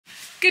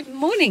Good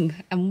morning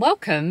and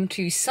welcome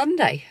to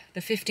Sunday, the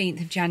 15th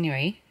of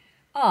January.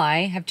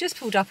 I have just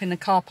pulled up in the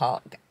car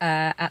park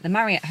at the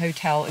Marriott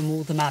Hotel in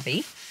Waltham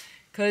Abbey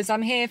because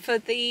I'm here for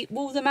the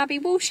Waltham Abbey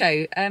Wool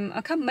Show.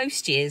 I come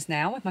most years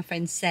now with my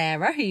friend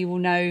Sarah, who you will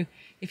know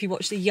if you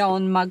watch the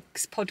Yarn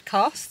Mugs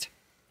podcast.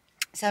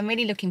 So I'm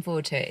really looking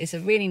forward to it. It's a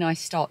really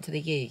nice start to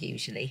the year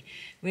usually.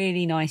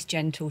 Really nice,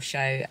 gentle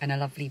show and a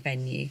lovely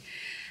venue.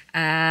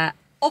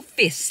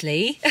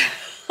 Obviously,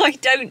 I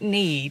don't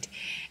need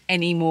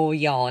any more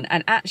yarn,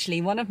 and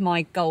actually one of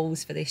my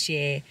goals for this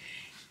year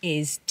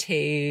is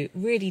to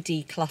really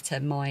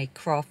declutter my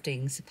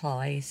crafting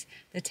supplies.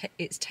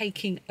 It's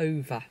taking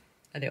over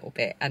a little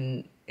bit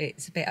and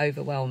it's a bit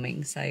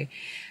overwhelming, so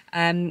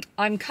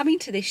I'm coming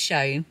to this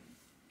show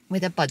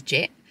with a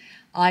budget.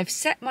 I've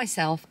set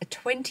myself a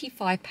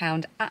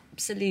 £25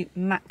 absolute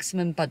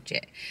maximum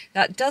budget.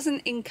 That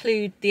doesn't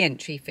include the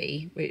entry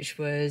fee, which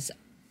was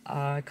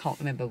I can't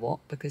remember what,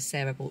 because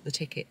Sarah bought the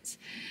tickets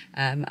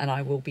and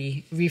I will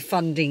be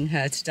refunding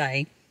her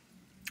today.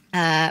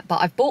 But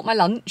I've bought my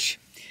lunch,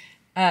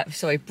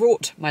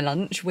 brought my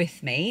lunch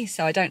with me,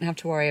 so I don't have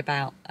to worry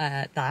about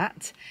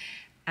that.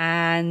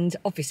 And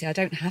obviously I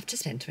don't have to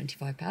spend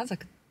 £25. I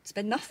could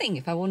spend nothing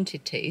if I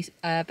wanted to.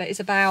 But it's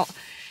about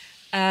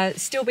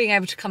still being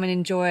able to come and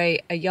enjoy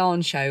a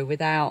yarn show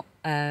without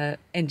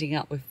ending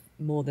up with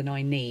more than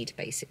I need,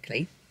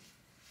 basically.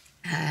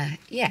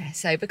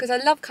 So because I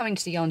love coming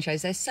to the yarn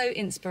shows, they're so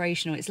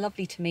inspirational. It's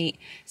lovely to meet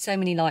so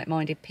many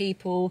like-minded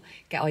people,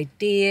 get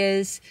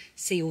ideas,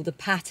 see all the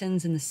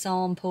patterns and the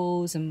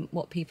samples and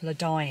what people are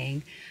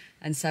dyeing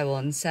and so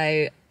on.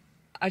 So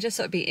I just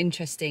thought it'd be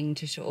interesting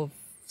to sort of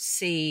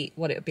see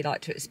what it would be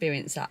like to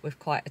experience that with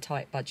quite a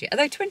tight budget.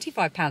 Although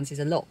 £25 is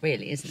a lot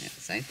really, isn't it?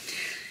 So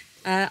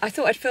I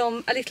thought I'd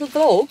film a little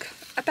vlog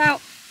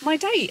about my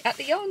day at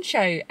the yarn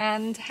show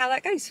and how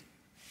that goes.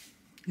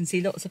 You can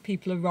see lots of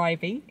people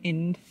arriving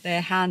in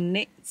their hand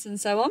knits and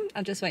so on.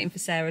 I'm just waiting for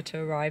Sarah to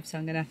arrive, so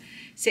I'm going to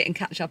sit and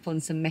catch up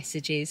on some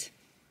messages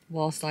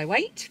whilst I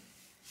wait.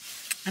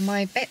 And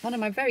one of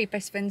my very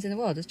best friends in the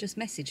world has just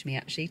messaged me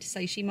actually to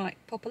say she might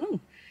pop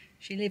along.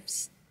 She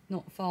lives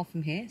not far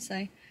from here,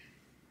 so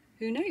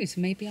who knows,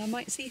 maybe I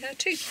might see her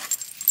too.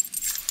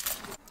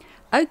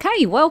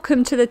 Okay,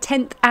 welcome to the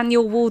 10th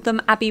annual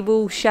Waltham Abbey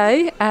Wool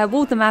Show.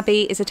 Waltham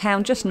Abbey is a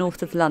town just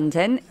north of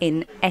London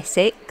in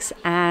Essex,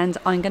 and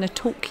I'm going to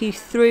talk you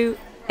through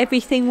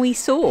everything we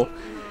saw.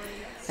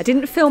 I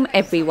didn't film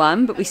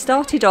everyone, but we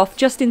started off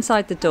just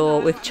inside the door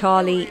with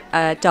Charlie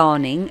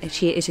Darning.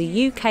 She is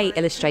a UK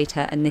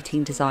illustrator and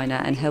knitting designer,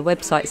 and her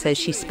website says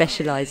she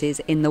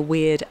specialises in the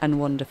weird and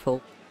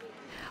wonderful.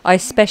 I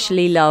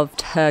especially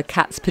loved her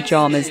cat's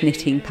pyjamas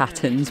knitting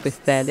patterns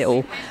with their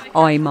little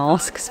eye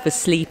masks for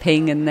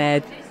sleeping and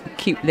their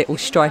cute little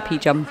stripy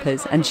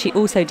jumpers. And she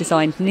also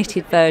designed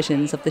knitted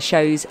versions of the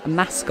show's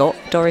mascot,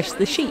 Doris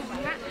the sheep.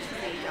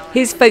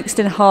 Here's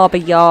Folkestone Harbour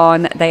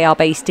Yarn. They are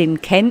based in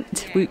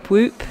Kent, whoop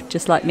whoop,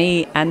 just like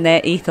me, and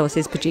their ethos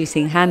is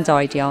producing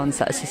hand-dyed yarns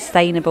that are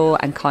sustainable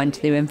and kind to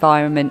the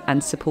environment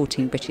and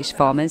supporting British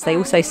farmers. They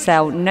also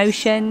sell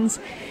notions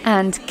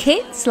and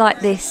kits like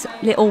this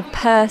little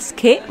purse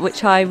kit,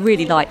 which I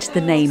really liked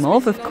the name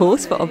of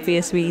course, for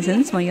obvious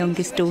reasons. My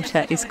youngest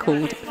daughter is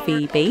called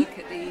Phoebe.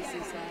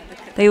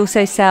 They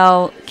also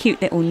sell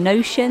cute little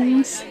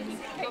notions.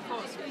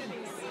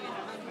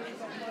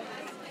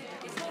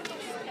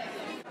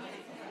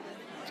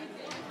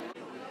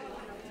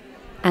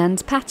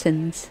 And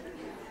patterns.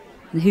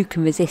 And who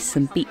can resist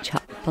some beach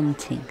hut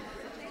bunting?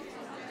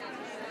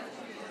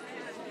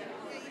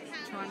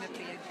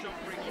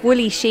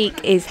 Woolly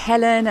Chic is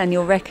Helen, and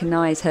you'll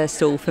recognise her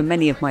stall from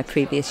many of my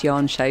previous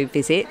yarn show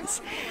visits.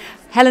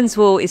 Helen's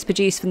wool is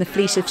produced from the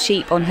fleece of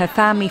sheep on her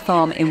family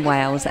farm in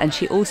Wales, and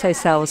she also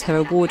sells her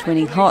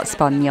award-winning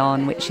heart-spun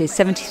yarn, which is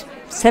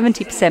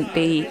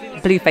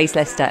 70% Blueface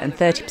Leicester and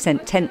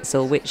 30%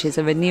 Tencel, which is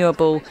a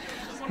renewable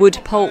wood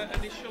pulp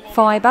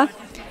fibre.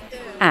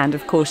 And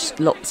of course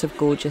lots of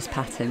gorgeous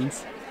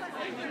patterns.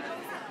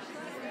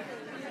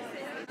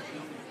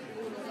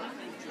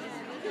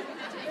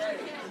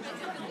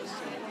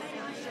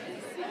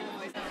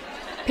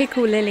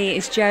 Pickle Lily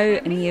is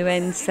Jo and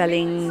Ewan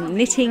selling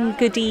knitting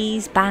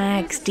goodies,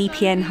 bags,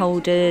 DPN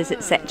holders,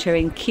 etc.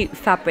 in cute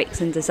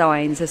fabrics and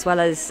designs, as well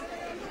as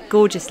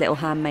gorgeous little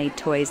handmade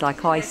toys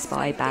like I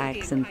Spy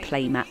bags and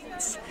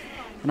playmats.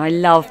 And I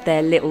love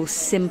their little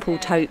simple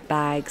tote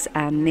bags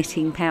and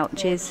knitting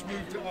pouches.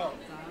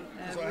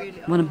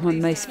 One of my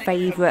most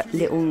favourite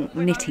little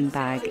knitting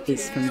bag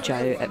is from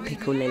Jo at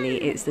Pickle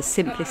Lily. It's the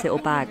simplest little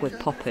bag with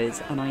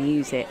poppers, and I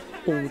use it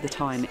all the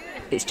time.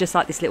 It's just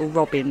like this little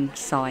robin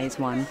size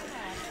one,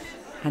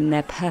 and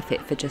they're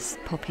perfect for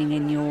just popping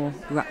in your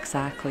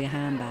rucksack or your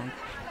handbag.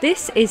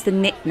 This is the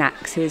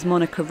Knickknacks, who is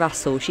Monica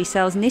Russell. She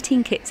sells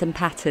knitting kits and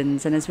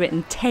patterns and has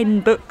written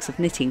 10 books of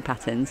knitting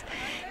patterns.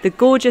 The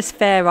gorgeous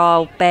Fair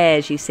Isle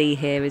bears you see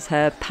here is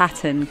her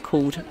pattern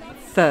called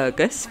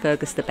Fergus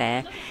the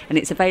bear, and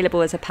it's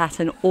available as a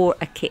pattern or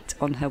a kit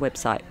on her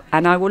website,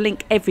 and I will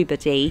link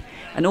everybody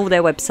and all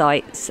their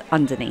websites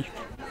underneath.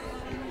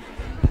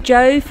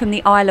 Jo from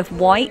the Isle of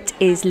Wight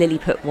is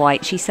Lilliput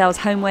White. She sells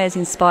homewares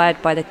inspired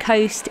by the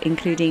coast,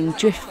 including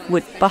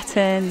driftwood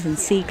buttons and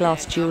sea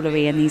glass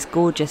jewellery and these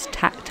gorgeous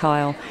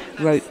tactile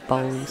rope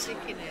bowls.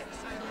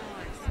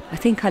 I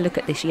think I look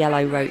at this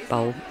yellow rope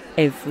bowl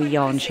every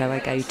yarn show I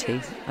go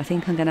to. I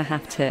think I'm going to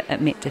have to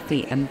admit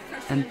defeat and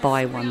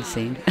buy one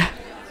soon.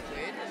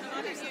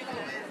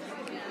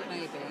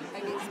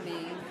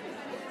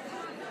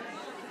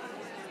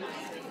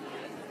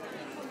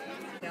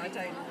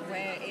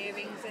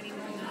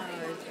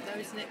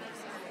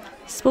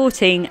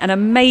 Sporting an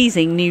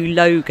amazing new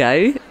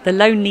logo. The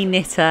lonely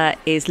knitter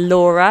is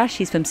Laura.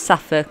 She's from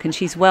Suffolk and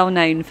she's well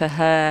known for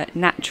her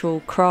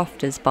natural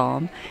crafter's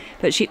balm,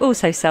 but she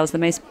also sells the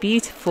most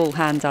beautiful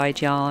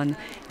hand-dyed yarn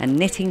and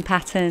knitting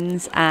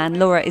patterns, and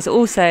Laura is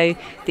also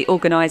the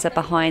organiser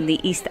behind the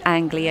East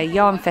Anglia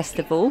Yarn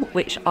Festival,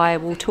 which I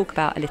will talk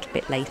about a little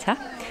bit later.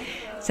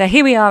 So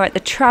here we are at the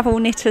Travel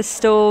Knitters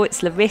store.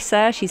 It's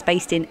Larissa. She's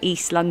based in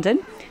East London,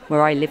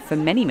 where I lived for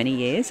many, many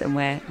years and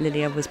where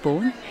Lilia was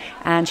born.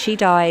 And she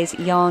dyes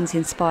yarns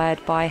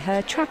inspired by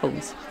her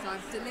travels. So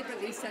I've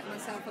deliberately set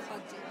myself a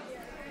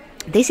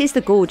budget. This is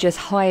the gorgeous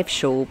hive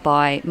shawl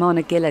by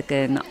Marna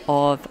Gilligan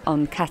of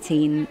On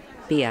Catine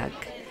Biag.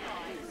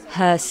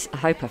 I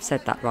hope I've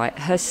said that right.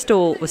 Her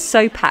store was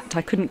so packed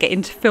I couldn't get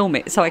in to film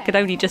it, so I could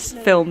only just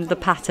film the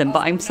pattern,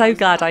 but I'm so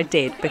glad I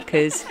did,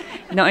 because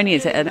not only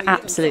is it an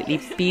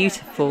absolutely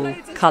beautiful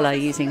colour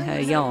using her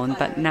yarn,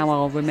 but now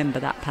I'll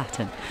remember that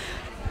pattern.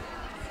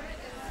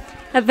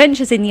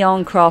 Adventures in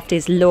Yarncraft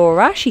is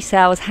Laura. She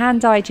sells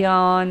hand-dyed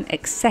yarn,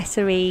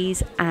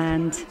 accessories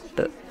and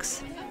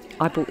books.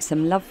 I bought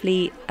some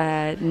lovely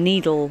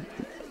needle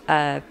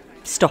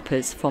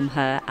stoppers from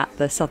her at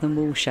the Southern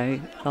Wool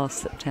Show last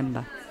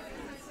September.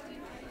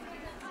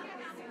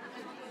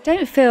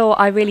 Don't feel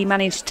I really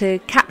managed to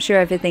capture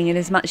everything in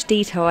as much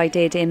detail I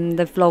did in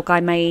the vlog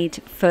I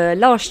made for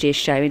last year's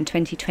show in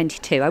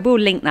 2022. I will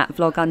link that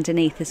vlog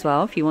underneath as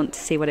well if you want to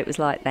see what it was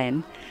like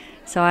then.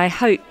 So I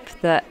hope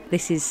that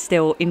this is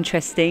still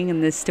interesting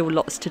and there's still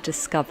lots to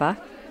discover.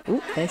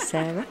 Oh, there's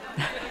Sarah.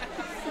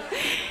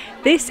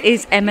 This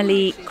is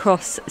Emily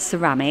Cross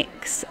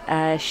Ceramics.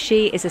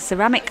 She is a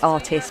ceramic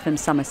artist from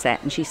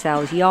Somerset and she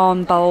sells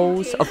yarn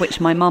bowls, of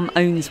which my mum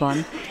owns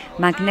one,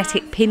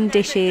 magnetic pin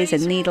dishes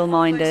and needle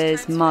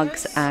minders,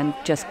 mugs and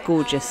just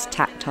gorgeous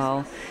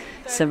tactile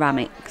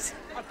ceramics.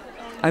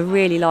 I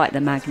really like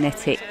the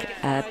magnetic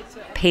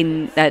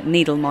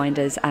needle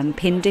minders and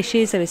pin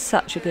dishes. It was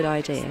such a good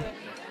idea.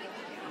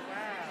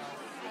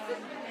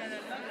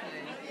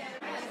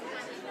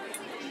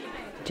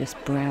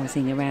 Just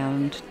browsing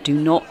around. Do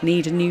not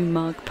need a new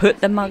mug. Put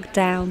the mug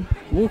down.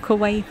 Walk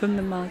away from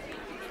the mug,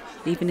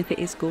 even if it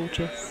is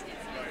gorgeous.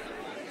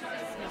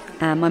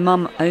 And my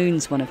mum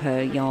owns one of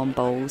her yarn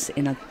bowls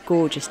in a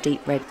gorgeous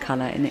deep red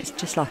colour, and it's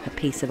just like a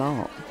piece of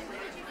art.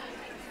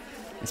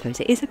 I suppose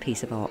it is a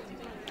piece of art.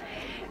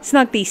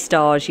 Snugby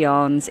Stars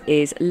Yarns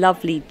is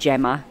lovely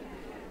Gemma,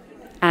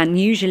 and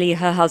usually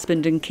her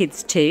husband and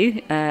kids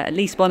too. At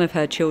least one of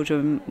her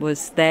children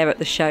was there at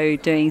the show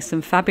doing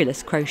some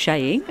fabulous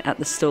crocheting at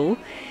the stall.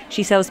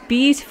 She sells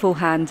beautiful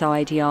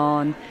hand-dyed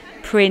yarn,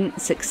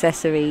 prints,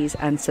 accessories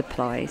and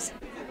supplies.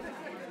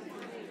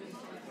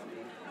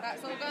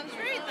 That's all gone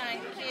through,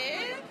 thank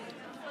you.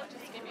 I'll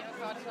just give you a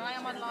card as well. I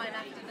am online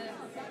after the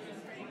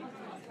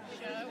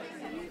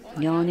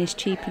show. Yarn is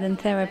cheaper than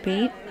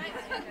therapy.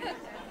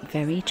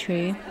 Very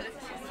true.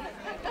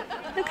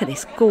 Look at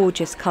this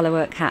gorgeous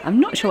colourwork hat. I'm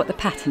not sure what the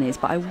pattern is,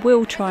 but I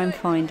will try and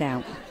find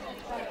out.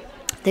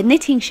 The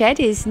Knitting Shed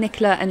is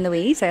Nicola and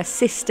Louise. They are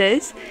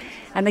sisters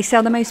and they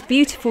sell the most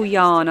beautiful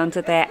yarn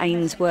under their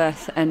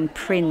Ainsworth and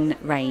Prynne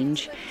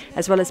range,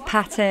 as well as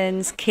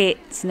patterns,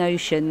 kits,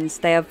 notions.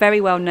 They are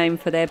very well known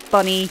for their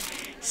bunny,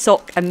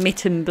 sock and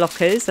mitten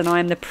blockers, and I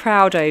am the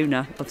proud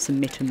owner of some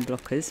mitten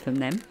blockers from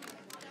them.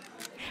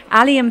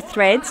 Allium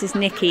Threads is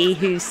Nikki,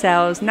 who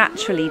sells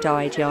naturally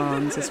dyed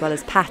yarns as well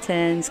as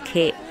patterns,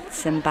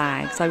 kits and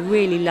bags. I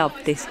really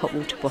loved this hot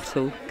water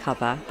bottle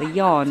cover. The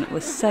yarn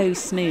was so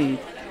smooth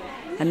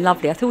and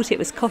lovely. I thought it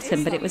was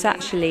cotton, but it was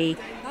actually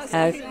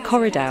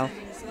Corridale.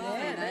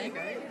 Yeah, there you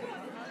go.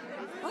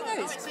 Oh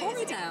no, it's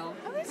Corridale.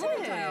 Oh, is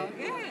it?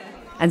 Yeah.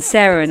 And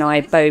Sarah and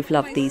I both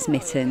love these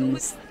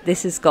mittens.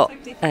 This has got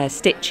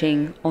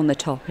stitching on the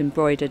top,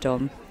 embroidered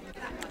on,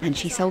 and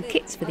she sold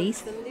kits for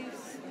these.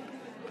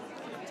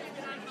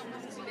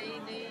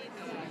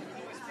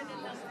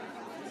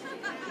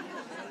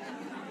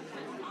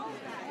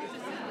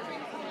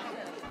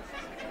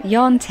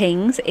 Yarn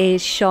Tings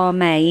is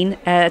Charmaine,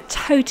 a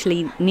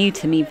totally new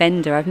to me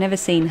vendor. I've never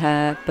seen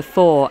her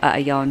before at a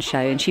yarn show,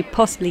 and she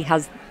possibly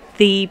has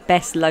the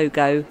best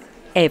logo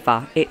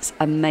ever. It's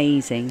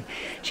amazing.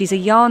 She's a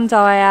yarn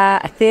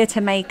dyer, a theatre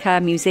maker,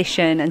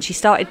 musician, and she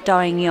started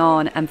dyeing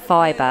yarn and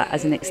fibre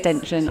as an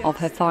extension of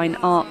her fine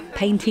art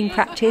painting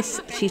practice.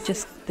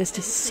 There's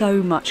just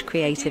so much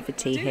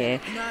creativity here.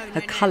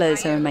 Her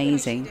colours are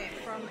amazing.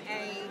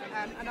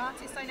 An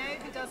artist I know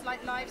who does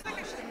like live.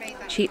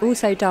 She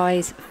also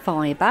dyes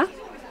fibre.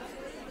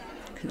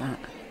 Look at that.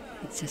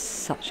 It's just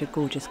such a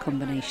gorgeous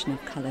combination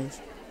of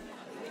colours.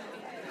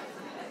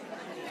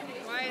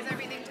 Why is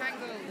everything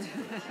tangled?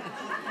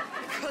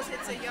 Because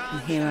it's a yarn.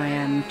 And here I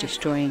am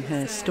destroying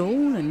her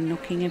stall and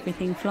knocking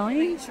everything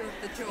flying. Picture of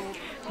the jaw.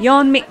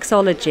 Yarn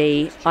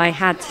mixology, I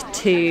had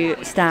to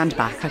stand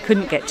back. I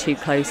couldn't get too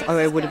close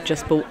or I would have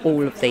just bought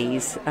all of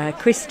these.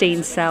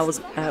 Christine sells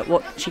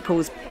what she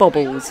calls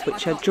bobbles,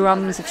 which are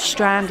drums of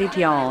stranded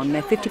yarn.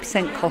 They're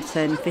 50%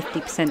 cotton,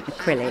 50%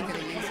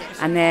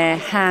 acrylic, and they're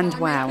hand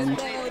wound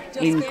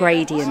in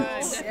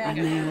gradients, and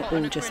they're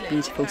all just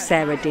beautiful.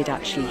 Sarah did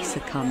actually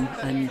succumb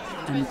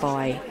and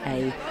buy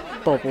a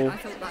bobble.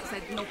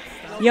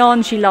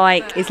 Yarn she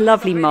like is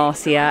lovely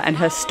Marcia and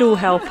her stall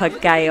helper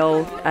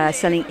Gail,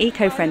 selling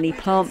eco-friendly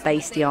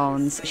plant-based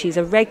yarns. She's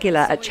a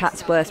regular at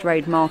Chatsworth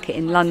Road Market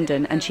in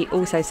London, and she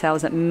also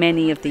sells at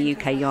many of the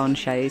UK yarn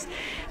shows.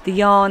 The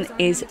yarn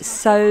is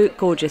so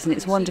gorgeous, and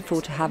it's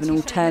wonderful to have an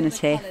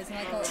alternative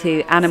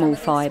to animal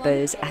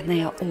fibres, and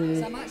they are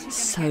all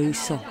so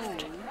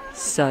soft,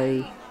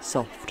 so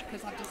soft.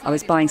 I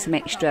was buying some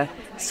extra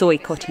soy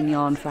cotton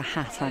yarn for a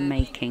hat I'm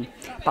making,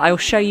 but I'll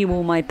show you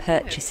all my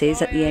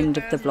purchases at the end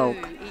of the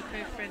vlog.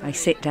 I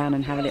sit down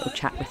and have a little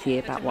chat with you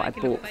about what I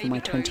bought for my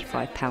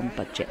 £25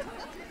 budget.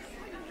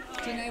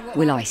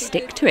 Will I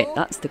stick to it?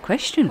 That's the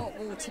question. Hot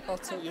water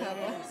bottle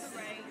cover.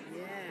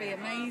 Be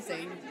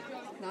amazing.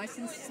 Nice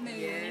and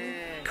smooth.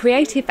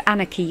 Creative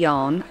Anarchy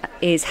Yarn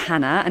is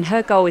Hannah, and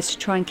her goal is to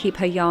try and keep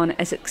her yarn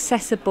as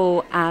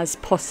accessible as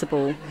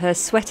possible. Her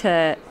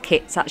sweater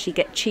kits actually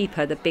get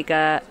cheaper the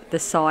bigger the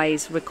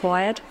size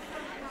required.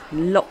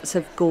 Lots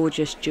of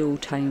gorgeous jewel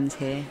tones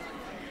here.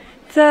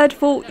 Third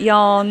Fault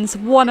Yarns,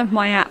 one of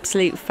my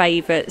absolute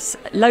favourites.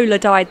 Lola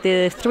dyed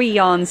the 3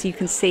 yarns you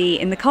can see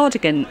in the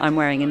cardigan I'm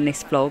wearing in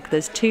this vlog.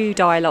 There's 2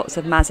 dye lots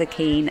of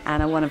Mazikeen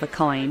and a one of a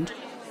kind.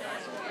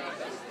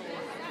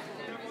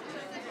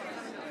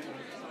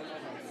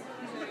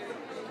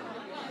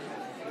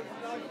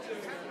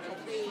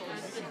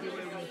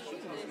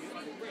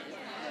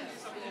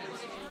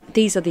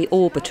 These are the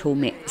orbital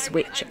mitts,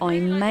 which I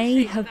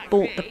may have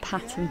bought the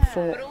pattern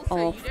for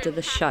after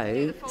the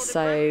show,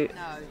 so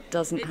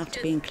doesn't have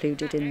to be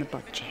included in the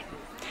budget.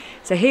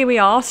 So here we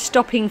are,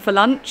 stopping for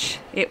lunch.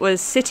 It was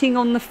sitting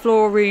on the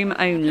floor room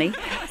only.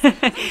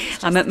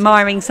 I'm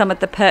admiring some of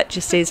the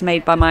purchases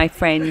made by my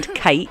friend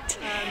Kate.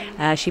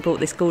 She bought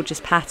this gorgeous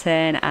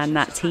pattern and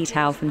that tea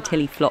towel from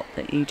Tilly Flop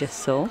that you just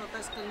saw.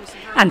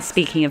 And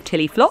speaking of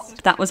Tilly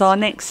Flop, that was our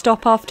next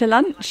stop after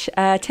lunch.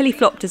 Tilly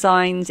Flop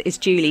Designs is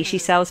Julie. She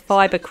sells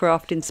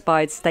fibercraft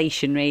inspired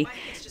stationery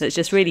that's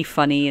just really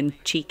funny and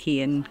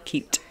cheeky and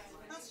cute.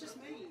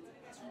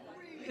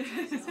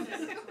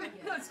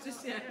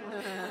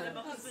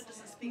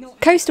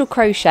 Coastal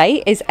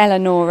Crochet is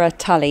Eleonora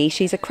Tully.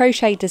 She's a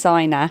crochet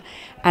designer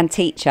and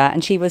teacher,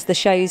 and she was the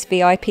show's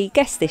VIP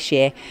guest this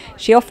year.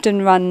 She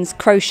often runs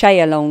crochet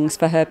alongs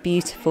for her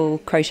beautiful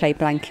crochet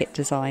blanket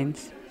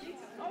designs.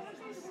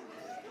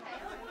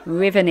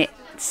 River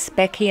Knits,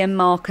 Becky and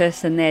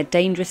Marcus and their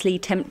dangerously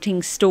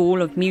tempting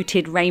stall of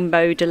muted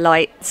rainbow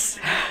delights.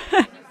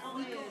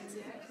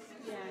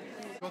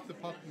 Got the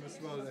pattern as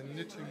well, a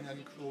knitting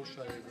and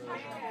crochet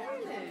version.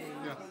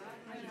 Yes.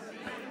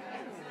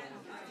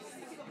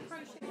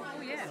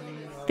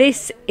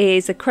 This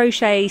is a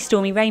crochet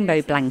stormy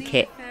rainbow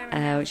blanket,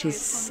 which is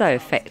so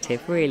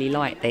effective. Really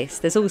like this.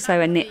 There's also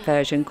a knit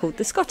version called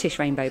the Scottish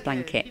rainbow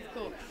blanket.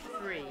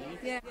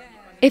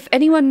 If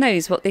anyone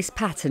knows what this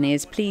pattern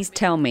is, please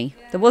tell me.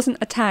 There wasn't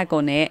a tag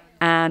on it,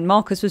 and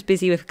Marcus was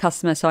busy with a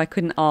customer, so I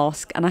couldn't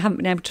ask, and I haven't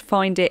been able to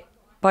find it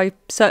by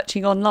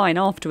searching online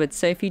afterwards.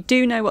 So if you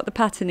do know what the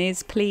pattern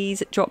is,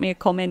 please drop me a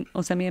comment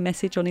or send me a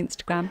message on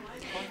Instagram.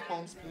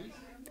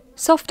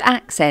 Soft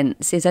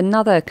Accents is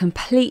another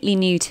completely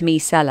new to me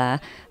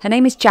seller. Her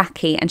name is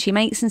Jackie, and she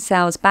makes and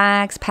sells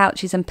bags,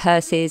 pouches and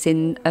purses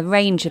in a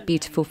range of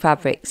beautiful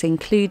fabrics,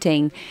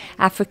 including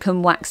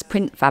African wax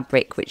print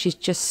fabric, which is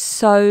just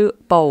so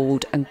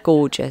bold and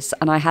gorgeous.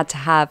 And I had to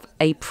have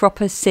a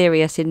proper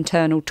serious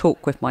internal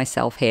talk with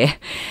myself here,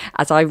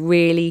 as I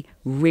really,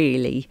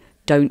 really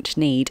don't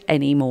need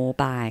any more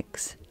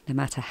bags, no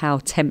matter how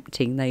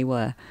tempting they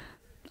were.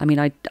 I mean,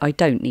 I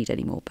don't need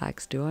any more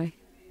bags, do I?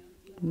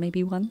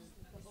 Maybe one?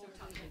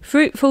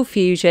 Fruitful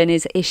Fusion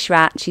is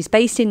Ishrat. She's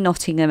based in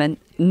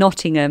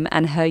Nottingham,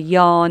 and her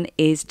yarn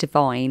is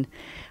divine.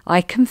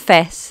 I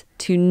confess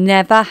to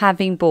never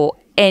having bought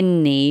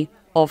any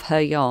of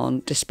her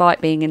yarn, despite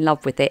being in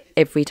love with it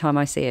every time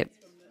I see it.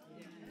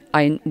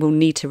 I will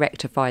need to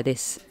rectify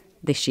this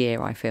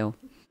year, I feel.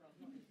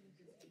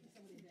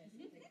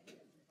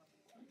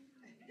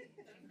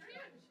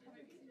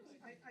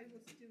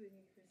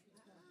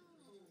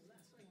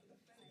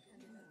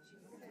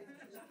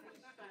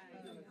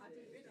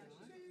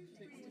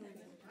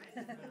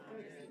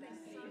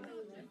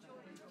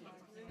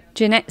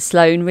 Jeanette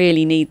Sloan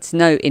really needs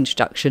no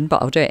introduction,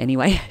 but I'll do it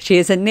anyway. She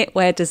is a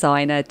knitwear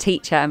designer,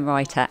 teacher and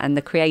writer, and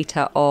the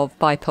creator of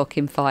BIPOC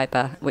in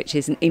Fibre, which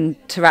is an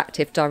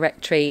interactive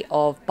directory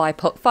of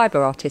BIPOC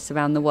fibre artists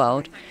around the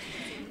world.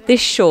 This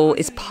shawl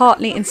is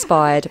partly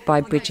inspired by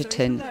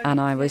Bridgerton,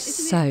 and I was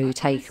so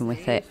taken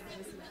with it.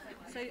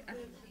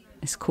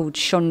 It's called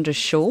Shonda's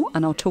Shawl,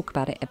 and I'll talk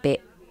about it a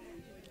bit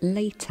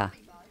later.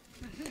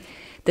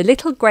 The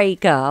little grey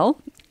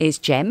girl is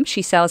Jem.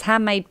 She sells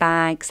handmade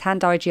bags,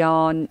 hand-dyed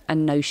yarn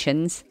and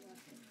notions.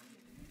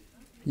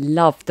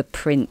 Love the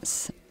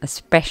prints,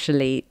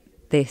 especially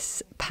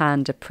this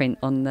panda print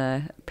on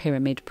the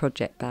pyramid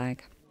project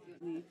bag.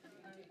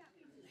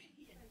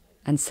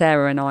 And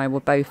Sarah and I were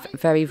both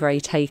very,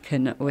 very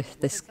taken with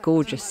this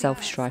gorgeous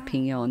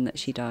self-striping yarn that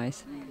she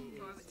dyes.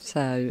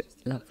 So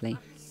lovely.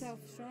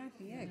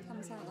 Self-striping, yeah, it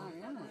comes out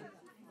like that.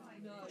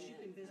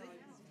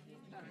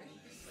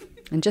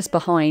 And just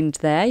behind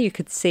there, you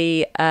could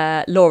see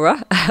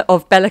Laura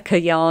of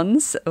Bellica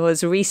Yarns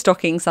was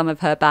restocking some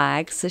of her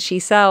bags. So she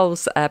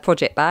sells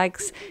project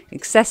bags,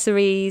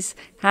 accessories,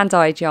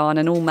 hand-dyed yarn,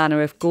 and all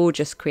manner of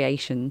gorgeous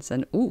creations.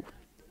 And ooh,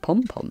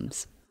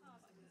 pom-poms.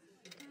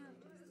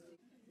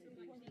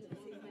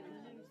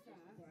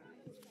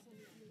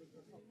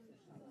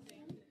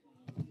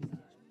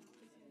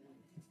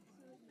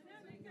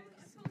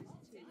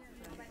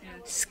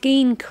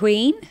 Skein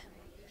Queen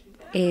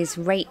is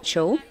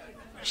Rachel.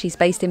 She's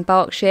based in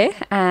Berkshire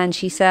and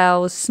she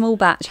sells small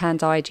batch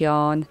hand-dyed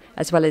yarn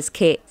as well as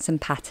kits and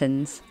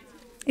patterns.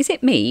 Is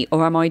it me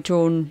or am I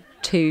drawn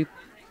to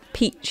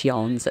peach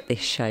yarns at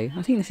this show?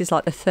 I think this is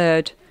like the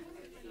third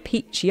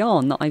peach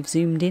yarn that I've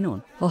zoomed in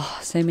on. Oh,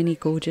 so many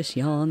gorgeous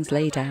yarns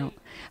laid out.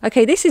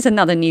 Okay, this is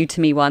another new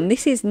to me one.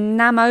 This is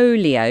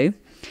Namolio.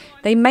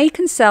 They make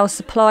and sell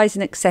supplies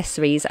and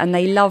accessories and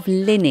they love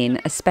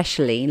linen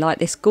especially, like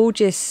this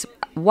gorgeous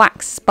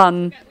wet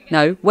spun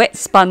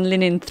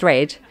linen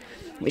thread,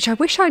 which I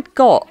wish I'd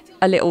got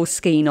a little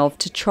skein of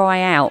to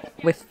try out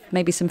with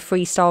maybe some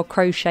freestyle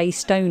crochet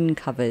stone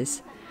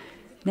covers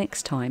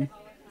next time.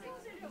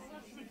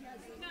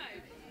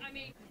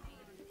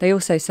 They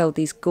also sold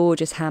these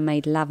gorgeous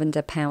handmade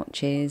lavender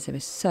pouches. They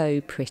were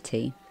so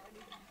pretty.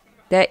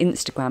 Their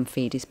Instagram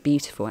feed is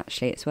beautiful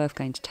actually, it's worth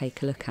going to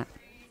take a look at.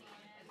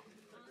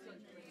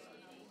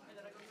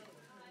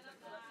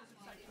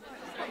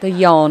 The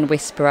yarn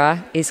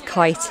whisperer is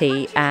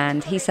Kitey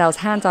and he sells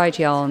hand-dyed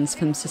yarns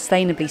from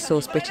sustainably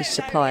sourced British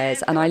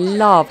suppliers, and I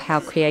love how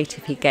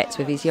creative he gets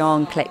with his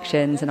yarn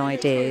collections and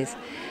ideas.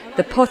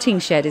 The potting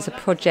shed is a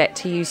project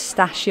to use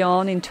stash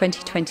yarn in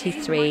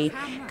 2023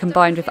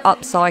 combined with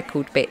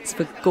upcycled bits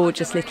for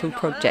gorgeous little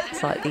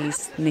projects like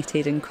these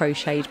knitted and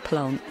crocheted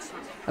plants.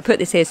 I put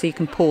this here so you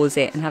can pause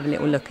it and have a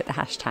little look at the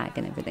hashtag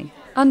and everything.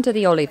 Under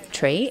the olive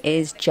tree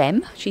is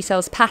Jem. She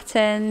sells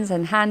patterns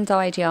and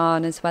hand-dyed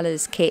yarn as well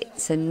as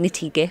kits and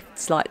knitty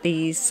gifts like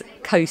these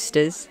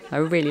coasters. I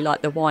really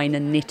like the wine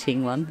and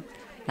knitting one.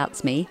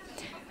 That's me.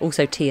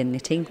 Also tea and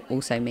knitting,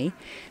 also me.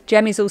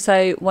 Jem is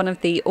also one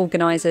of the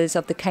organisers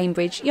of the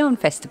Cambridge Yarn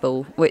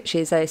Festival, which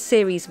is a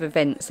series of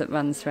events that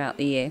runs throughout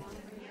the year.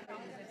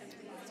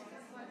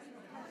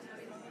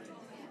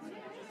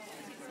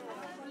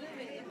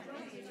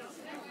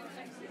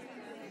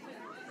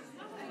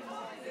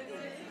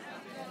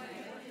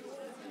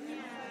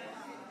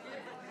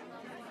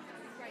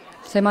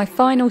 So my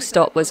final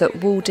stop was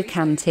at Wool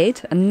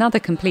Decanted, another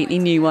completely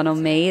new one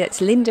on me.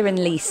 It's Linda and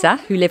Lisa,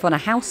 who live on a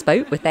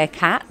houseboat with their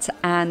cat,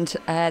 and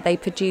they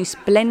produce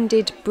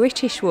blended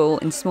British wool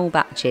in small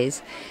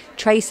batches,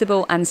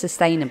 traceable and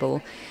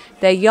sustainable.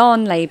 Their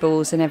yarn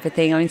labels and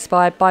everything are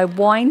inspired by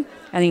wine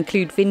and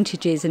include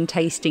vintages and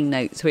tasting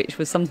notes, which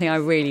was something I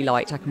really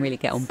liked. I can really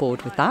get on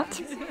board with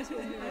that.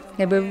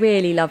 They were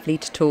really lovely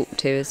to talk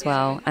to as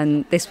well,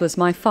 and this was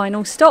my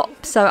final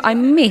stop, so I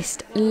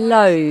missed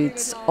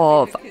loads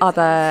of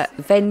other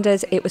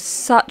vendors. It was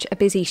such a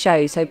busy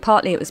show, so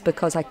partly it was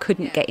because I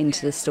couldn't get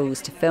into the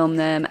stalls to film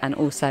them, and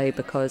also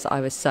because I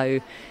was so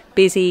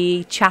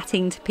busy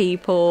chatting to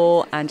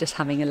people and just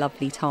having a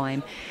lovely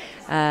time.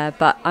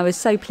 But I was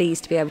so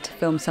pleased to be able to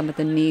film some of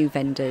the new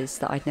vendors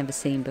that I'd never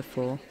seen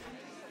before.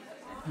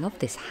 I love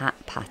this hat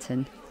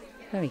pattern,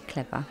 very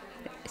clever.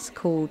 It's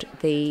called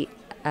the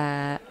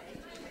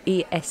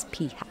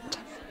ESP hat.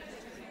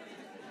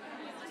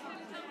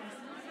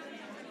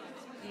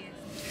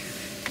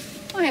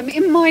 I am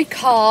in my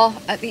car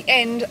at the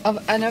end of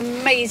an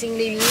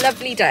amazingly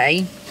lovely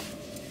day.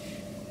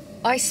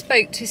 I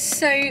spoke to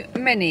so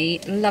many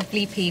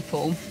lovely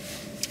people.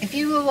 If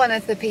you were one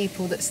of the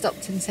people that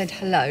stopped and said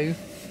hello,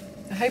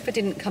 I hope I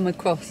didn't come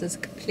across as a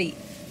complete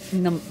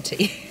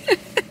numpty.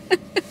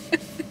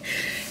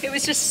 It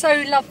was just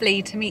so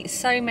lovely to meet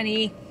so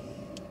many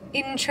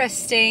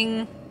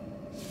interesting,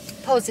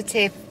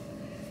 positive,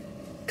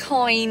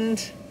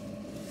 kind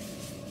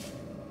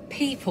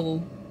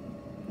people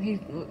who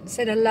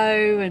said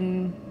hello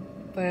and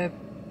were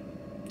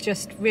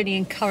just really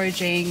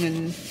encouraging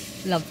and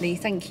lovely.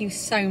 Thank you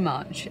so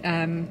much.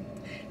 And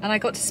I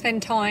got to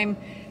spend time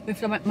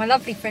with my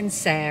lovely friend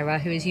Sarah,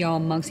 who is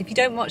Yarn Mugs. If you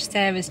don't watch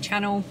Sarah's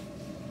channel,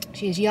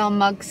 she is Yarn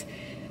Mugs.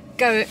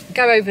 Go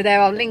over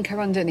there. I'll link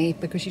her underneath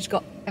because she's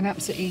got an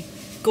absolutely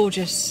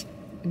gorgeous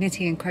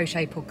knitting and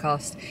crochet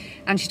podcast,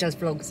 and she does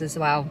vlogs as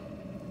well.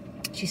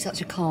 She's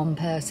such a calm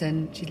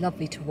person. She's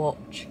lovely to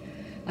watch.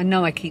 I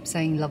know I keep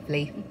saying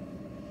lovely.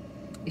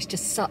 It's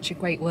just such a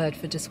great word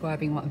for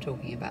describing what I'm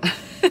talking about.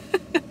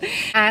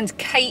 And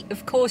Kate,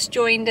 of course,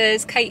 joined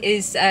us. Kate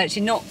is,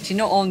 she's not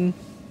on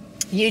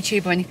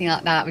YouTube or anything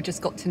like that. We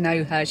just got to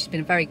know her. She's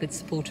been a very good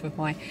supporter of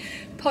my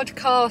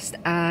podcast,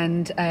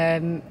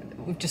 and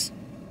we've just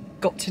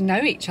got to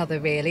know each other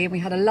really, and we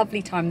had a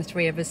lovely time, the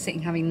three of us,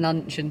 sitting having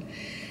lunch and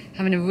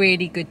having a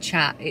really good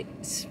chat.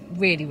 It's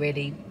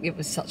really, it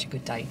was such a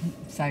good day.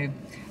 So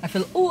I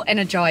feel all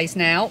energized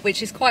now,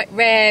 which is quite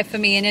rare for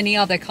me in any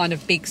other kind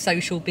of big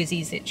social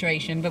busy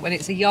situation, but when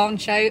it's a yarn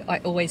show I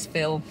always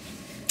feel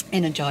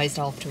energized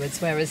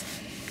afterwards, whereas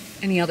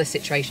any other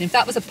situation, if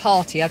that was a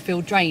party, I'd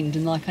feel drained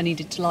and like I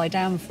needed to lie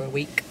down for a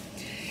week.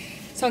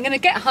 So I'm going to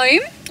get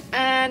home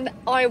and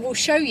I will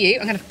show you.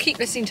 I'm going to keep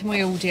listening to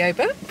my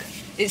audiobook.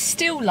 It's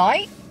still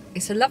light,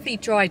 it's a lovely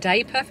dry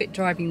day, perfect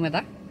driving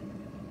weather.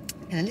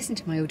 I'm going to listen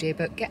to my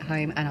audiobook, get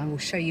home, and I will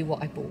show you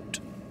what I bought.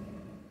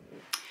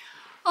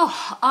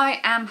 Oh, I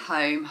am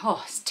home.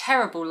 Oh, it's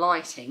terrible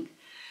lighting,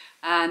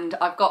 and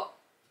I've got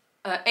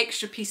an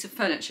extra piece of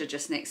furniture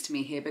just next to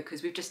me here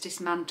because we've just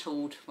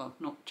dismantled, well,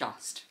 not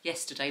just,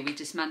 yesterday we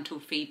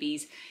dismantled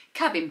Phoebe's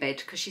cabin bed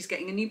because she's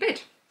getting a new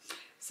bed.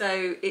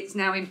 So it's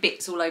now in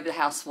bits all over the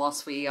house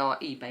whilst we are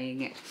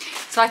eBaying it.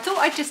 So I thought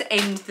I'd just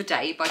end the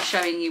day by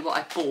showing you what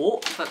I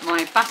bought, but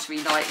my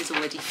battery light is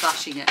already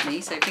flashing at me,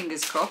 so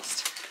fingers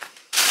crossed.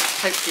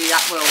 Hopefully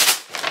that will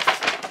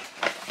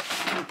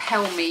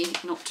compel me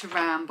not to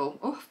ramble.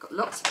 Oh, I've got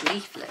lots of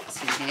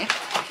leaflets in here.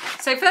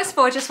 So first of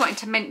all, I just wanted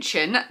to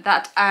mention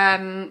that,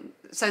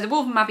 so the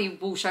Waltham Abbey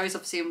Wool Show is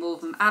obviously in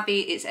Waltham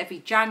Abbey. It's every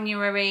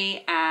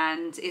January,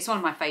 and it's one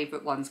of my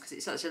favourite ones because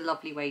it's such a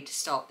lovely way to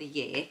start the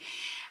year.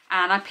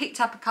 And I picked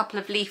up a couple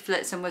of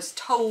leaflets and was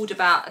told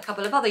about a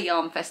couple of other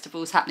yarn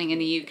festivals happening in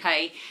the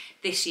UK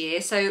this year.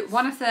 So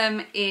one of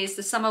them is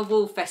the Summer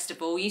Wool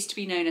Festival, used to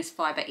be known as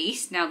Fibre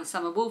East, now the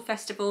Summer Wool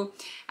Festival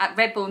at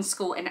Redbourne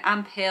School in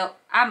Ampthill.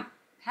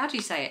 How do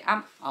you say it?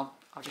 I'll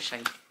just show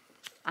you.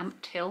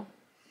 Ampthill.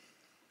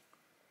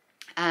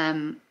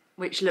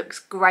 Which looks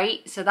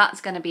great. So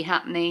that's going to be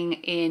happening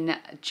in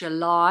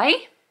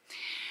July.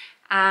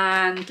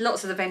 And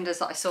lots of the vendors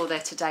that I saw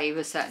there today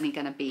were certainly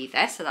going to be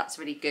there, so that's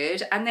really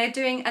good. And they're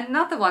doing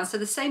another one, so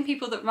the same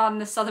people that run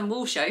the Southern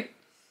Wool Show,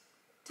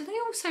 do they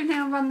also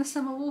now run the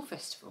Summer Wool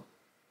Festival?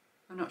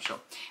 I'm not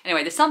sure.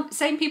 Anyway, the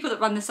same people that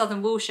run the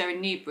Southern Wool Show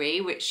in Newbury,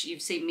 which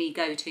you've seen me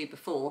go to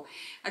before,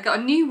 I got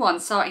a new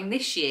one starting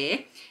this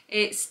year.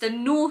 It's the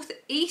North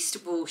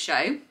East Wool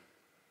Show.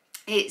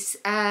 It's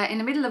in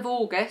the middle of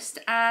August,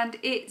 and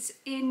it's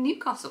in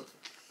Newcastle.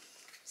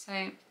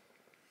 So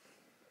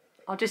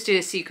I'll just do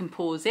this so you can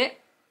pause it.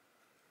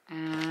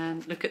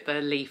 And look at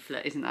the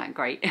leaflet, isn't that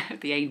great?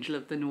 The Angel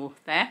of the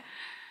North there.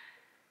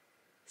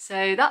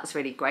 So that's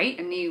really great,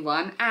 a new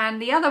one.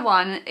 And the other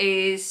one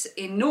is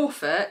in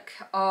Norfolk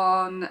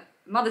on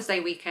Mother's Day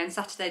weekend,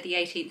 Saturday the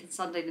 18th and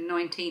Sunday the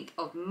 19th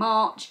of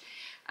March,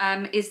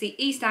 is the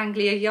East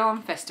Anglia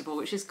Yarn Festival,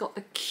 which has got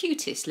the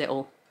cutest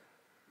little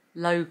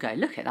logo.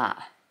 Look at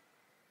that.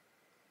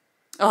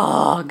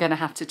 Oh, I'm going to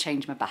have to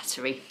change my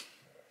battery.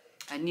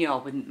 I knew I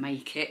wouldn't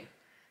make it.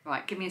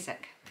 Right, give me a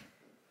sec.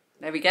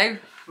 There we go.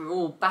 We're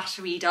all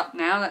batteried up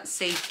now. Let's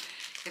see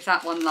if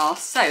that one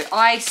lasts. So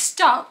I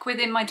stuck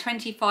within my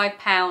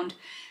 £25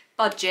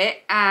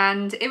 budget,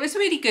 and it was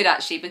really good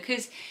actually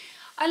because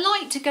I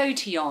like to go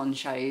to yarn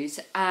shows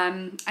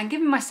and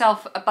giving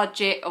myself a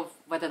budget of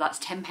whether that's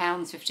 £10,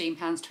 £15,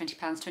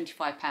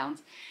 £20,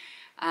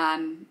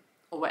 £25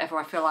 or whatever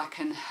I feel I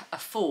can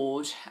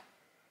afford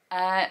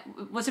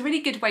was a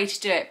really good way to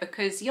do it,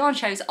 because yarn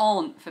shows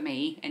aren't, for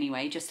me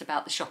anyway, just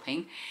about the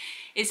shopping.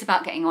 It's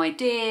about getting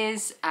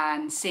ideas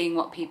and seeing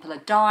what people are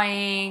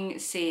dyeing,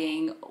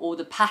 seeing all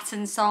the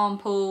pattern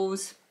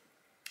samples,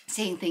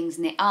 seeing things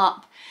knit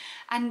up.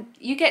 And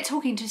you get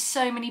talking to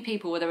so many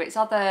people, whether it's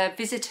other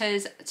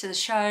visitors to the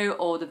show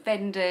or the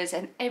vendors,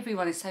 and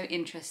everyone is so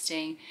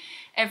interesting.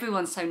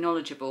 Everyone's so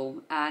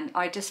knowledgeable, and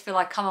I just feel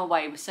I come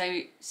away with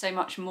so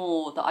much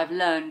more that I've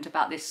learned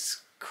about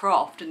this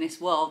craft and this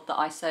world that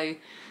I so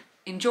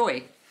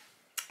enjoy.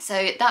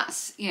 So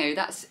that's, you know,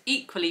 that's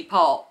equally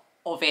part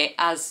of it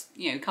as,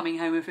 you know, coming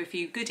home with a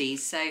few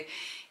goodies. So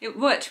it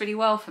worked really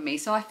well for me.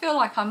 So I feel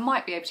like I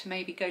might be able to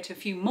maybe go to a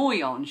few more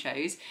yarn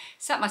shows,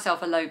 set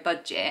myself a low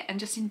budget and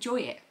just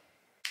enjoy it.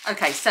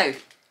 Okay, so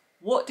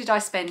what did I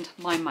spend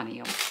my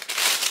money on?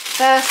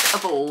 First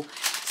of all,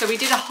 so we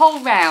did a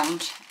whole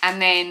round,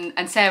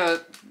 and Sarah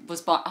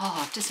was buying,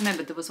 oh, I've just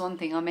remembered there was one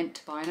thing I meant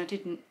to buy and I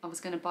didn't. I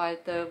was going to buy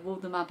the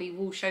Waltham Abbey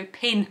Wool Show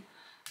pin.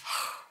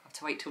 I have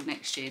to wait till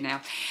next year now.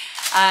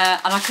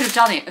 And I could have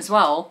done it as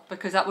well,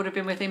 because that would have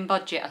been within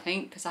budget, I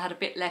think, because I had a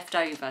bit left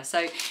over.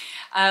 So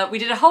we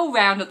did a whole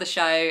round of the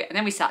show, and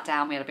then we sat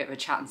down, we had a bit of a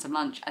chat and some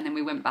lunch, and then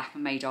we went back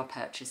and made our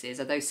purchases,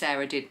 although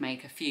Sarah did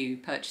make a few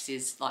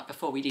purchases like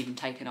before we'd even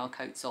taken our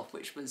coats off,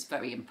 which was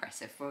very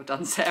impressive. Well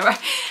done, Sarah.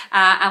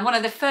 And one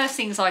of the first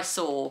things I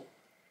saw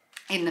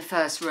in the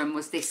first room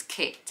was this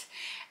kit,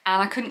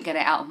 and I couldn't get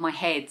it out of my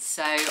head,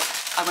 so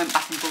I went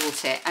back and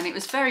bought it, and it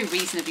was very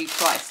reasonably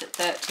priced at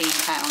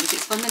 £13.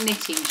 It's from the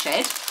Knitting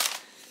Shed.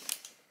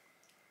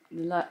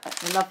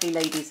 The lovely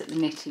ladies at the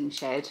Knitting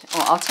Shed.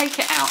 Oh, I'll take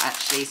it out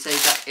actually so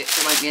that there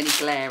won't be any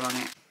glare on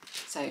it.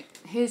 So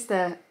here's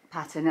the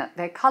pattern.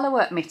 They're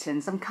colourwork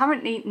mittens. I'm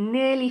currently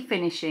nearly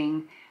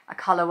finishing a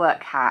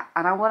colourwork hat,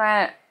 and I want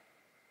to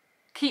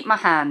keep my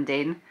hand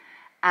in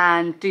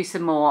and do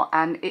some more,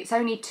 and it's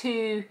only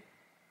 2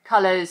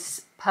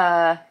 colours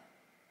per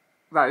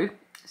row,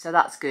 so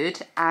that's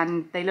good.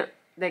 And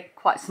they're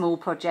quite a small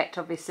project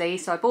obviously,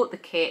 so I bought the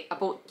kit. I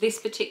bought this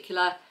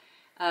particular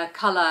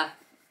colour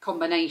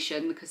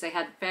combination because they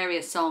had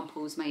various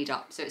samples made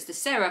up. So it's the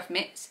Seraph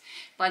Mitts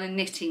by the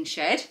Knitting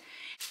Shed,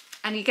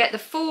 and you get the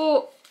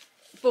 4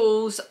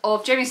 balls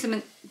of Jamieson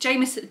and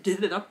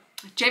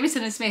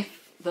Smith,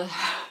 the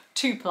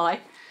 2-ply.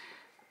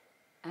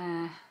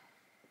 Come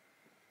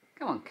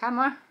on,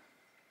 camera.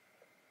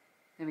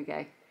 There we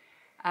go.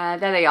 There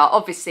they are.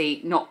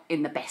 Obviously not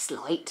in the best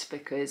light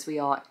because we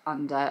are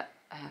under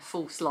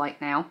false light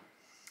now.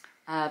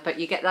 But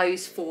you get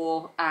those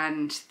 4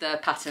 and the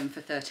pattern for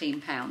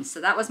 £13.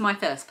 So that was my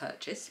first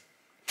purchase.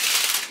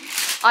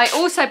 I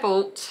also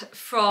bought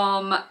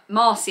from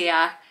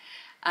Marcia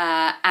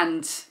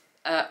and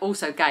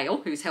also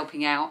Gail, who's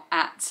helping out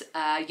at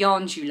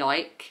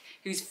Yarnsulike,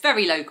 who's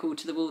very local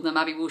to the Waltham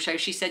Abbey Wool Show.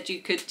 She said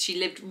she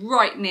lived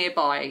right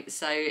nearby,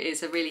 so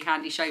it's a really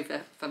handy show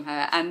from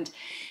her. And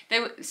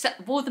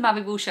Waltham Abbey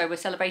Wool Show were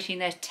celebrating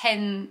their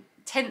 10th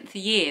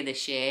year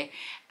this year,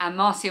 and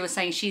Marcia was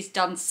saying she's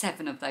done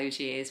 7 of those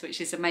years, which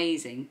is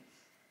amazing.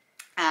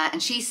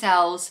 And she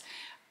sells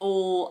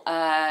all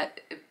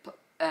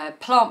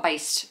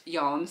plant-based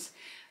yarns,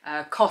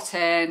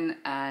 cotton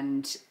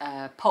and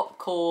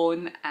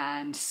popcorn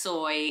and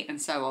soy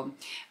and so on.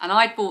 And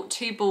I bought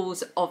 2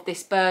 balls of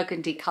this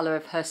burgundy colour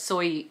of her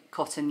soy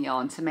cotton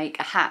yarn to make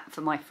a hat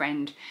for my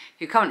friend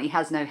who currently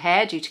has no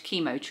hair due to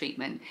chemo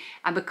treatment,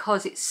 and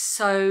because it's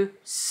so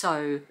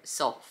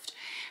soft.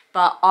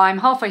 But I'm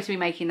halfway through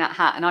making that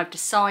hat, and I've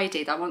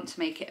decided I want to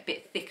make it a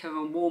bit thicker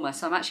and warmer,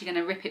 so I'm actually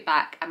going to rip it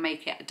back and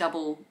make it a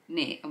double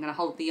knit. I'm going to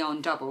hold the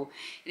yarn double,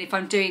 and if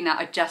I'm doing that,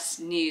 I just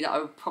knew that I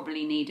would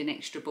probably need an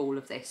extra ball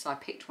of this, so I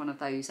picked one of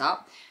those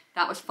up.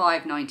 That was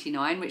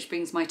 £5.99, which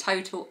brings my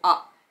total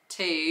up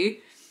to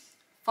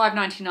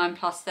 £5.99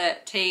 plus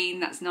 13,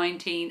 that's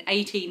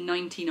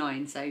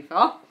 £18.99 so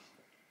far.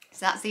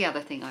 So that's the other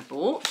thing I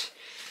bought.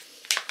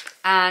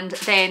 And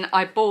then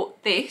I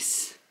bought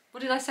this. What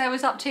did I say I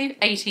was up to?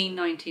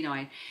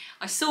 £18.99.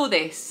 I saw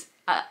this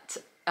at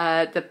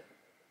the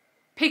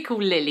Pickle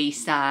Lily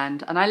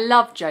stand, and I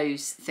love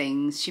Jo's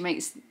things. She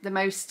makes the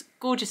most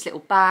gorgeous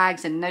little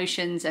bags and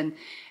notions and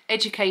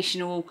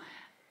educational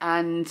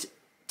and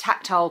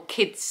tactile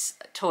kids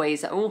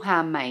toys that are all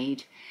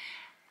handmade.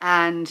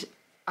 And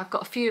I've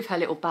got a few of her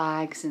little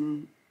bags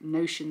and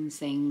notions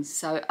things,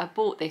 so I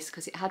bought this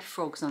because it had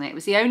frogs on it. It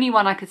was the only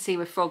one I could see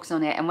with frogs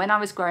on it, and when I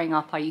was growing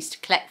up I used to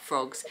collect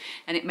frogs,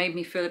 and it made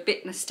me feel a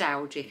bit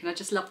nostalgic, and I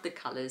just loved the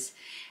colours.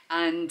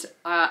 And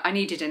I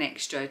needed an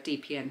extra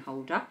DPN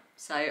holder,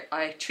 so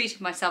I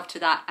treated myself to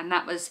that, and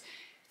that was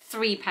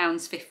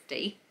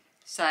 £3.50.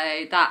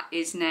 So that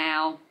is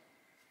now,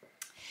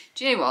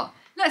 do you know what,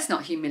 let's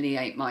not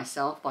humiliate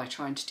myself by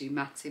trying to do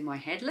maths in my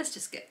head. Let's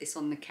just get this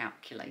on the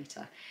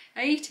calculator.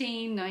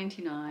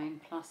 £18.99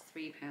 plus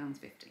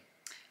 £3.50.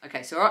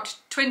 Okay, so we're up to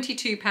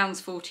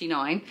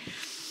 £22.49.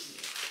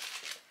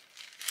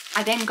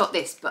 I then got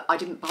this, but I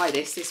didn't buy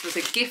this. This was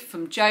a gift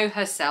from Jo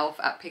herself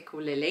at Pickle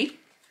Lily.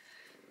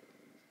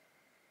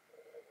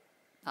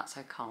 That's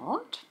her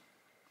card.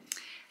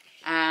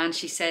 And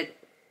she said,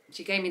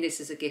 she gave me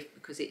this as a gift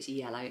because it's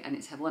yellow, and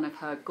it's one of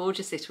her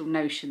gorgeous little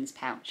notions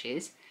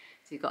pouches.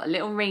 So you've got a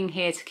little ring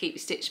here to keep your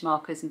stitch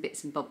markers and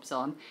bits and bobs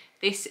on.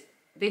 This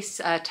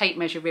tape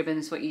measure ribbon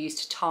is what you use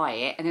to tie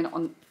it, and then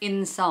on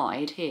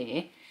inside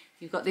here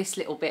you've got this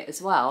little bit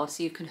as well,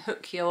 so you can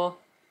hook your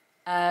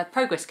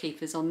progress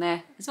keepers on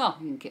there as well.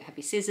 You can have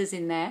your scissors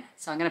in there.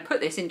 So I'm going to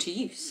put this into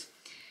use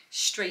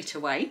straight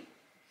away.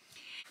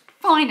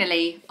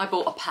 Finally, I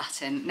bought a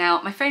pattern.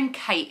 Now, my friend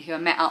Kate, who I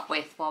met up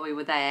with while we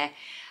were there,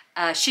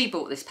 she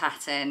bought this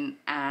pattern,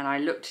 and I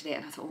looked at it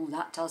and I thought, oh,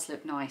 that does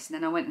look nice. And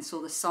then I went and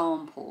saw the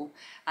sample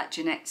at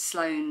Jeanette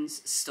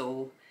Sloane's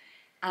stall,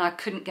 and I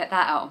couldn't get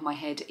that out of my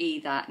head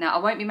either. Now, I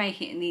won't be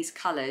making it in these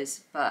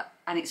colours,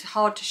 and it's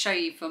hard to show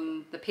you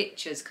from the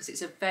pictures because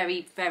it's a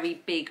very, very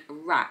big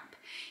wrap.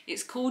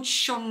 It's called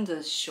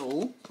Shonda's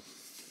Shawl.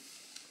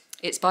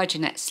 It's by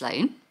Jeanette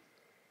Sloane.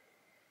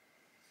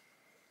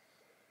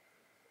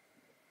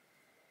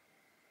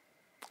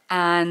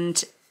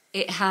 And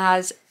it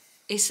has,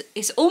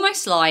 it's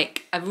almost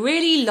like a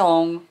really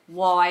long,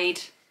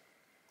 wide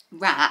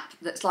wrap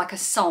that's like a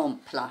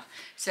sampler.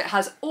 So it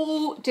has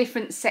all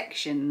different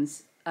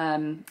sections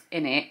in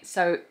it.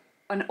 So,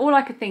 and all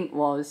I could think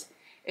was,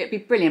 it'd be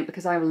brilliant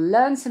because I will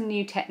learn some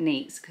new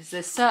techniques, because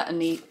there's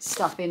certainly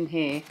stuff in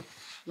here,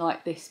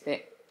 like this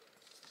bit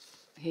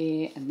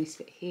here and this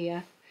bit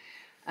here,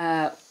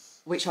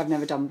 which I've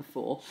never done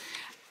before.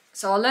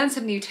 So I'll learn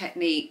some new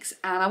techniques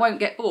and I won't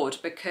get bored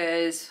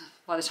because,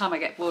 by the time I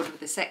get bored with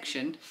the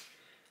section,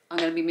 I'm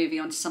going to be moving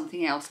on to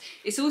something else.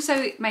 It's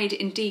also made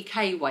in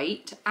DK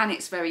weight and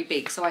it's very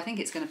big, so I think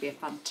it's going to be a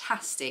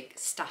fantastic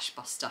stash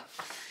buster,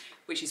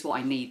 which is what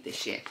I need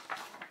this year.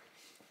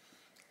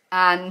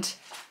 And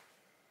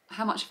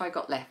how much have I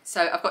got left?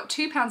 So I've got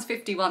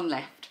 £2.51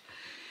 left.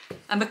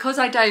 And because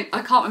I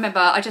can't remember,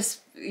 I just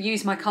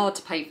used my card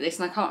to pay for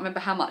this and I can't remember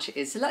how much it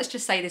is. So let's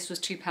just say this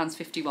was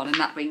 £2.51 and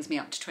that brings me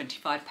up to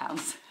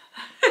 £25.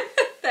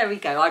 There we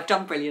go, I've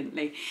done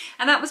brilliantly.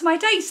 And that was my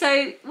day.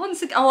 So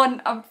once again, oh,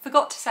 and I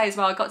forgot to say as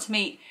well, I got to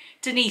meet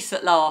Denise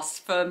at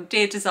last from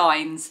Dear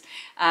Designs,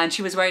 and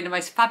she was wearing the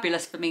most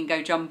fabulous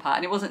flamingo jumper,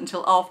 and it wasn't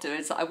until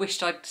afterwards that I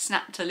wished I'd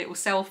snapped a little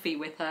selfie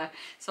with her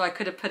so I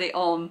could have put it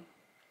on.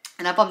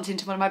 And I bumped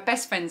into one of my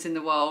best friends in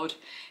the world.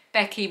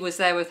 Becky was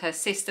there with her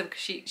sister because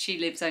she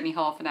lives only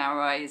half an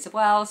hour away as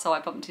well, so I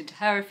bumped into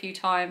her a few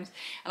times.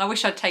 And I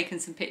wish I'd taken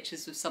some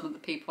pictures of some of the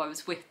people I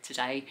was with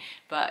today,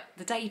 but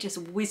the day just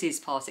whizzes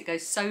past, it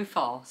goes so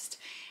fast,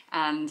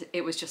 and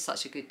it was just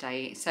such a good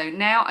day. So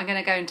now I'm going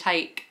to go and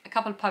take a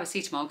couple of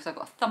paracetamol because I've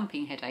got a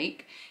thumping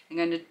headache. I'm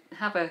going to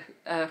have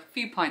a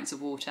few pints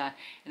of water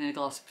and then a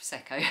glass of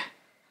Prosecco.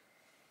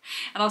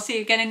 And I'll see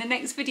you again in the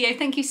next video.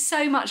 Thank you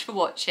so much for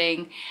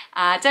watching.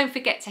 Don't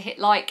forget to hit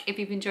like if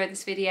you've enjoyed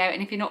this video,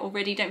 and if you're not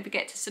already, don't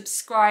forget to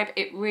subscribe.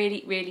 It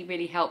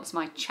really helps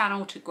my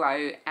channel to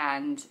grow,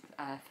 and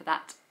for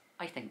that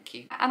I thank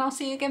you. And I'll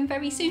see you again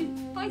very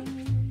soon. Bye.